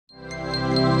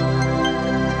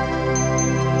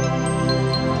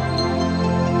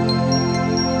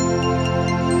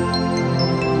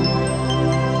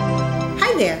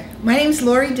is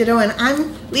Laurie, Ditto, and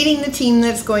I'm leading the team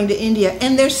that's going to India.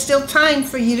 And there's still time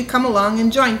for you to come along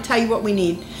and join. Tell you what we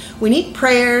need. We need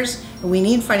prayers and we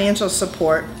need financial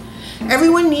support.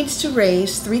 Everyone needs to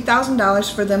raise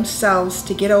 $3,000 for themselves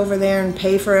to get over there and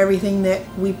pay for everything that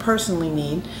we personally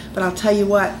need. But I'll tell you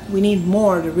what, we need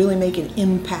more to really make an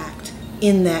impact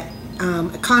in that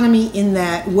economy, in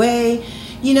that way.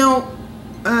 You know,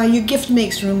 your gift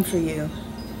makes room for you.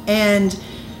 And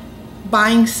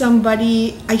buying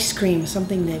somebody ice cream,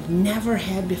 something they've never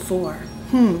had before,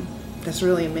 that's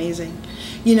really amazing.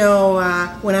 You know,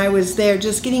 when I was there,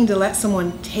 just getting to let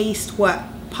someone taste what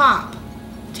pop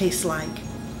tastes like,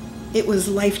 it was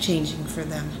life-changing for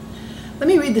them. Let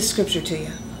me read the scripture to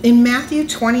you. In Matthew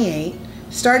 28,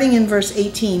 starting in verse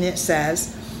 18, it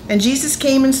says, "And Jesus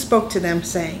came and spoke to them,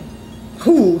 saying,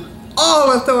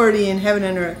 all authority in heaven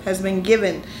and earth has been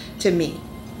given to me.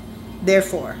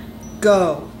 Therefore,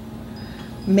 go,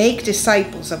 make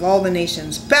disciples of all the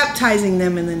nations, baptizing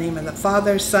them in the name of the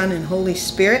Father, Son, and Holy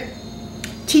Spirit,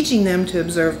 teaching them to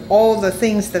observe all the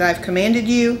things that I've commanded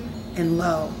you, and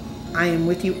lo, I am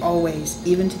with you always,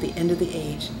 even to the end of the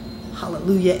age."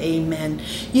 Hallelujah, amen.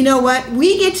 You know what?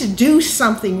 We get to do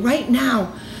something right now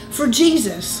for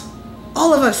Jesus,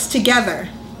 all of us together.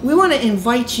 We want to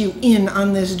invite you in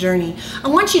on this journey. I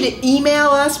want you to email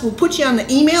us. We'll put you on the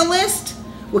email list.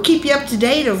 We'll keep you up to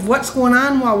date of what's going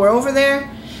on while we're over there.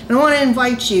 And I want to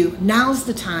invite you, now's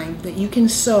the time that you can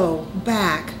sow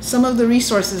back some of the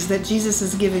resources that Jesus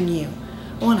has given you.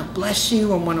 I want to bless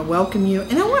you. I want to welcome you.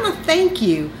 And I want to thank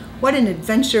you. What an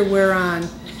adventure we're on.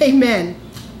 Amen.